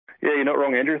Yeah, you're not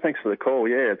wrong, Andrew. Thanks for the call.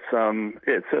 Yeah,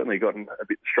 it's certainly gotten a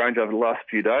bit strange over the last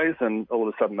few days, and all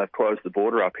of a sudden they've closed the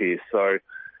border up here. So,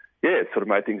 yeah, it's sort of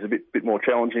made things a bit more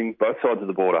challenging both sides of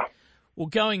the border. Well,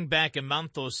 going back a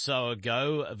month or so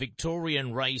ago,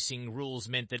 Victorian racing rules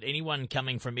meant that anyone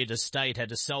coming from interstate had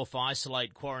to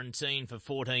self-isolate, quarantine for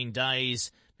 14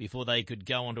 days before they could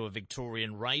go onto a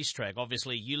Victorian racetrack.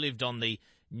 Obviously, you lived on the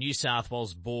New South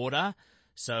Wales border,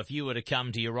 so if you were to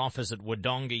come to your office at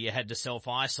Wodonga, you had to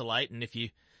self-isolate, and if you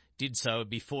did so, it'd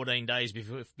be 14 days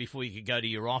before you could go to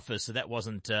your office, so that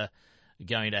wasn't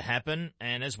going to happen.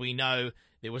 And as we know,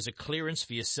 there was a clearance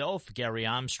for yourself, Gary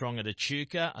Armstrong at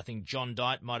Echuca. I think John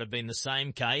Dyke might have been the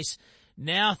same case.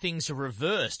 Now things are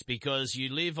reversed because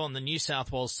you live on the New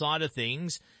South Wales side of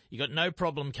things. You got no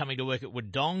problem coming to work at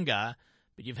Wodonga,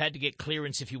 but you've had to get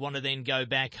clearance if you want to then go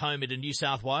back home into New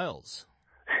South Wales.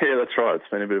 Yeah, that's right. It's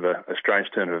been a bit of a strange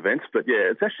turn of events, but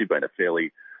yeah, it's actually been a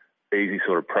fairly easy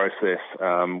sort of process.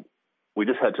 We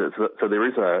just had to, so there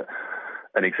is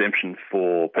an exemption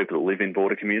for people that live in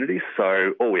border communities.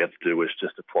 So all we had to do was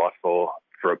just apply for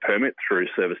a permit through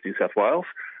Service New South Wales.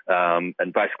 And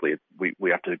basically we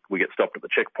get stopped at the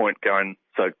checkpoint going,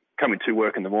 so coming to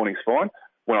work in the morning's fine.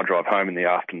 When I drive home in the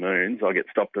afternoons, I get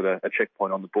stopped at a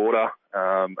checkpoint on the border,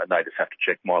 and they just have to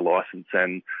check my licence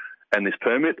and this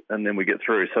permit, and then we get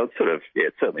through. So it's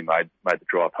it certainly made the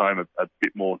drive home a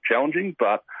bit more challenging,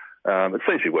 but it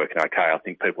seems to be working okay. I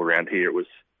think people around here, it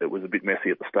was a bit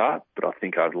messy at the start, but I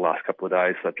think over the last couple of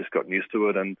days they've just gotten used to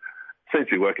it and it seems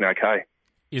to be working okay.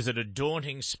 Is it a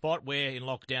daunting spot? We're in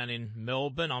lockdown in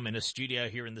Melbourne. I'm in a studio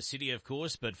here in the city, of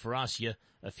course, but for us, you're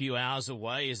a few hours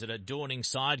away. Is it a daunting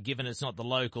side, given it's not the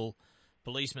local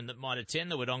policeman that might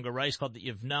attend the Wodonga Race Club that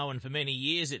you've known for many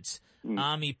years? It's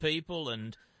army people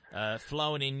and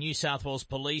flowing in New South Wales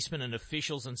policemen and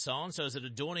officials and so on. So is it a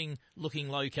daunting-looking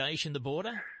location, the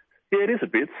border? Yeah, it is a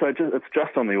bit. So it's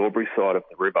just on the Albury side of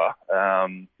the river.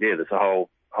 There's a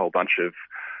whole bunch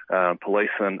of police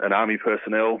and army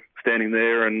personnel standing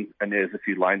there, and there's a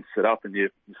few lanes set up, and you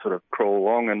sort of crawl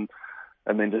along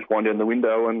and then just wind down the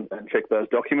window and check those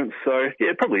documents. So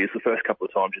yeah, it probably is the first couple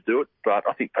of times you do it, but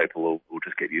I think people will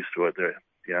just get used to it.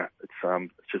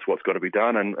 It's just what's got to be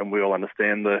done, and we all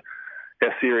understand how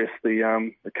serious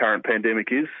the current pandemic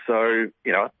is. So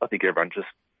I think everyone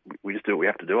we just do what we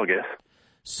have to do, I guess.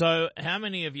 So how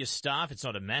many of your staff, it's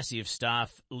not a massive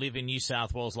staff, live in New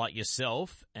South Wales like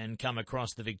yourself and come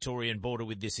across the Victorian border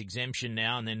with this exemption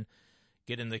now and then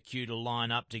get in the queue to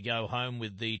line up to go home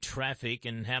with the traffic?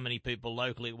 And how many people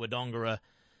locally at Wodonga are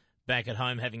back at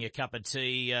home having a cup of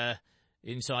tea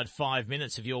inside 5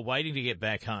 minutes if you're waiting to get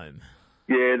back home?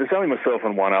 Yeah, there's only myself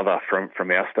and one other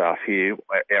from our staff here.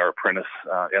 Our apprentice,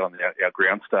 Alan, our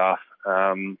ground staff,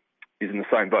 is in the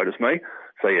same boat as me.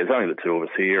 So yeah, there's only the two of us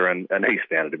here, and he's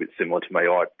found it a bit similar to me.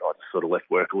 I just sort of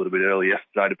left work a little bit early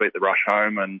yesterday to beat the rush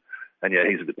home, and yeah,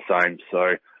 he's a bit the same.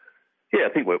 So yeah,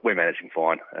 I think we're managing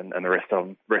fine, and the rest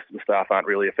of the staff aren't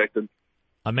really affected.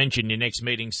 I mentioned your next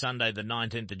meeting Sunday, the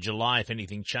 19th of July. If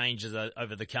anything changes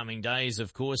over the coming days,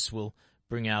 of course, we'll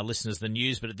bring our listeners the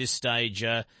news. But at this stage,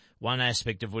 one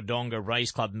aspect of Wodonga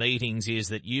Race Club meetings is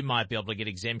that you might be able to get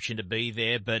exemption to be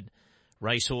there, but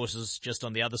racehorses just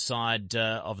on the other side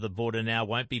of the border now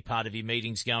won't be part of your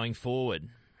meetings going forward.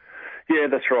 Yeah,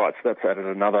 that's right. So that's added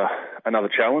another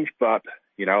challenge, but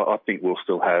I think we'll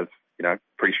still have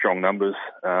pretty strong numbers.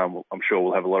 I'm sure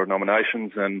we'll have a lot of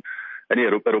nominations, and yeah,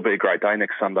 it'll be a great day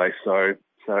next Sunday. So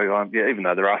even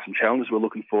though there are some challenges, we're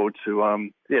looking forward to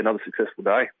another successful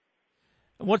day.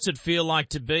 What's it feel like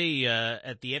to be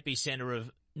at the epicenter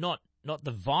of not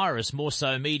the virus, more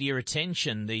so media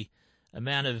attention? The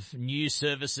amount of news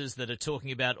services that are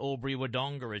talking about Albury,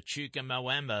 Wodonga, Echuca,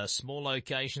 Moamba, small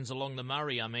locations along the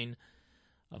Murray. I mean,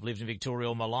 I've lived in Victoria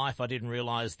all my life. I didn't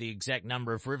realise the exact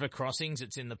number of river crossings.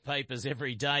 It's in the papers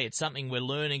every day. It's something we're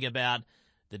learning about,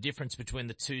 the difference between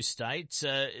the two states.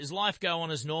 Is life go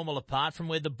on as normal apart from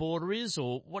where the border is,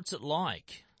 or what's it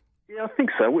like? Yeah, I think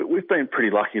so. We've been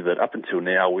pretty lucky that up until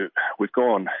now we've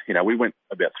gone, we went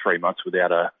about 3 months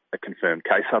without a confirmed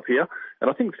case up here. And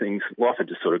I think life had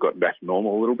just sort of gotten back to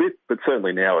normal a little bit. But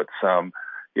certainly now it's,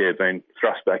 been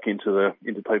thrust back into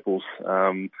people's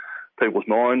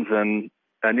minds. And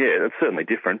yeah, it's certainly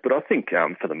different. But I think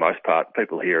for the most part,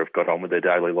 people here have got on with their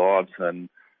daily lives and,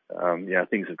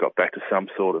 things have got back to some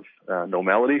sort of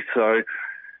normality. So,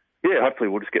 yeah, hopefully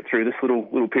we'll just get through this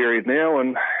little period now,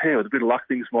 and with a bit of luck,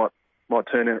 things might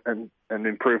turn and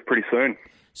improve pretty soon.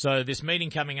 So this meeting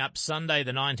coming up Sunday,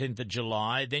 the 19th of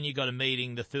July, then you got a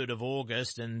meeting the 3rd of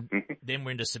August, and then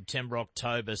we're into September,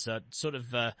 October. So it sort of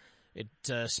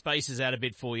spaces out a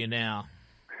bit for you now.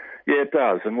 Yeah, it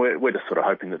does, and we're just sort of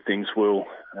hoping that things will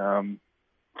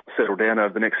settle down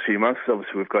over the next few months.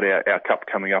 Obviously, we've got our Cup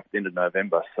coming up at the end of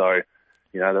November, so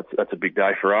that's a big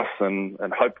day for us, and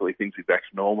hopefully things will be back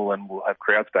to normal and we'll have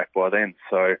crowds back by then.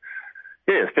 So,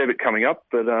 yeah, a fair bit coming up,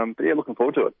 but yeah, looking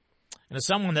forward to it. And as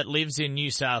someone that lives in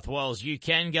New South Wales, you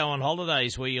can go on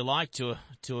holidays where you like to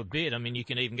a bit. I mean, you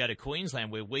can even go to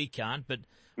Queensland where we can't, but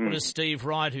what does Steve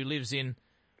Wright, who lives in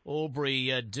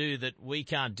Albury, do that we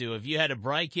can't do? Have you had a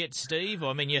break yet, Steve?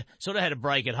 I mean, you sort of had a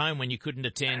break at home when you couldn't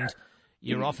attend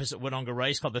your office at Wodonga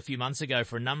Race Club a few months ago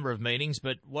for a number of meetings,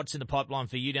 but what's in the pipeline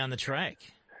for you down the track?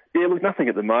 Yeah, look, nothing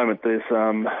at the moment. There's,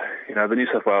 the New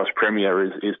South Wales Premier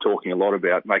is talking a lot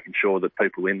about making sure that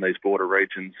people in these border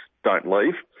regions don't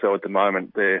leave. So at the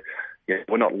moment, we're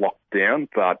not locked down,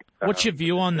 but... What's your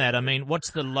view on that? I mean,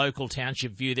 what's the local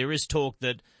township view? There is talk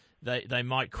that they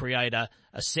might create a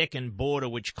second border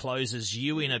which closes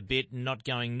you in a bit and not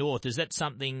going north. Is that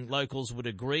something locals would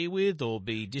agree with or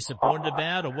be disappointed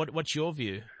about, or what's your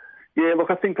view? Yeah,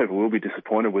 look, I think people will be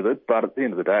disappointed with it, but at the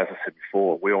end of the day, as I said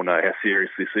before, we all know how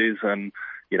serious this is, and,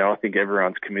 I think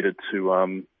everyone's committed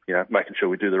to, making sure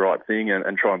we do the right thing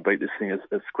and try and beat this thing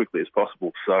as quickly as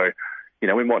possible. So,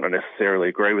 we might not necessarily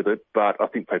agree with it, but I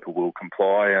think people will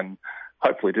comply and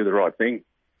hopefully do the right thing.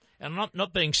 And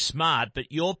not being smart, but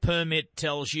your permit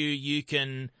tells you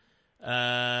can,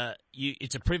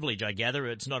 it's a privilege, I gather.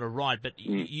 It's not a right, but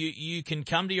you can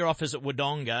come to your office at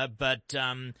Wodonga, but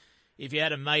if you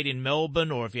had a mate in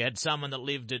Melbourne or if you had someone that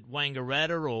lived at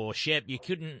Wangaratta or Shep, you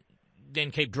couldn't then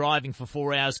keep driving for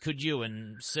 4 hours, could you,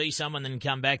 and see someone and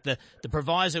come back? The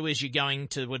proviso is you're going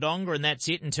to Wodonga and that's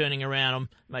it, and turning around,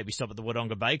 maybe stop at the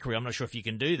Wodonga Bakery. I'm not sure if you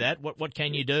can do that. What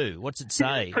can you do? What's it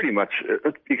say? Yeah, pretty much,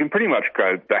 you can pretty much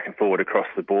go back and forward across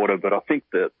the border, but I think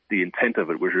that the intent of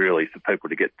it was really for people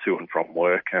to get to and from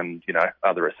work and,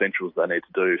 other essentials they need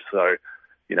to do. So,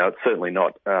 it's certainly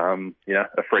not,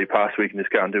 a free pass where you can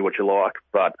just go and do what you like,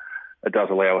 but it does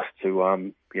allow us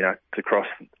to, to cross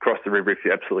the river if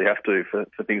you absolutely have to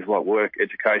for things like work,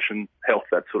 education, health,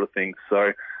 that sort of thing.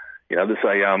 So, there's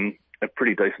a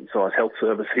pretty decent sized health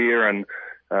service here, and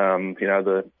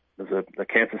there's a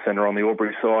cancer centre on the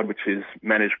Albury side, which is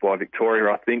managed by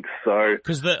Victoria, I think. So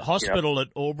because the hospital at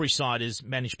Albury side is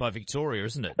managed by Victoria,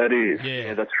 isn't it? It is.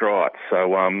 Yeah, that's right.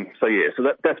 So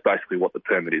that's basically what the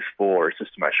permit is for. It's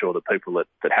just to make sure that people that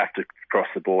have to cross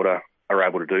the border are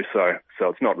able to do so. So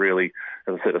it's not really,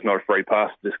 as I said, it's not a free pass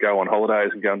to just go on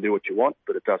holidays and go and do what you want,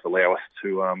 but it does allow us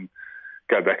to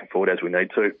go back and forward as we need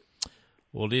to.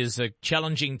 Well, it is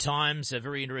challenging times, a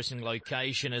very interesting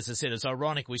location. As I said, it's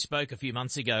ironic. We spoke a few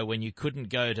months ago when you couldn't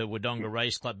go to Wodonga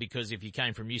Race Club because if you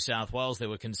came from New South Wales, there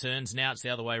were concerns. Now it's the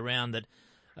other way around that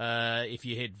if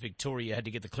you had Victoria, you had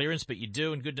to get the clearance, but you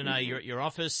do, and good to know you're at your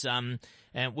office. And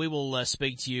we will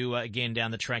speak to you again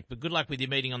down the track. But good luck with your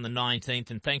meeting on the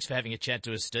 19th, and thanks for having a chat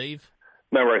to us, Steve.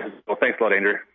 No worries. Well, thanks a lot, Andrew.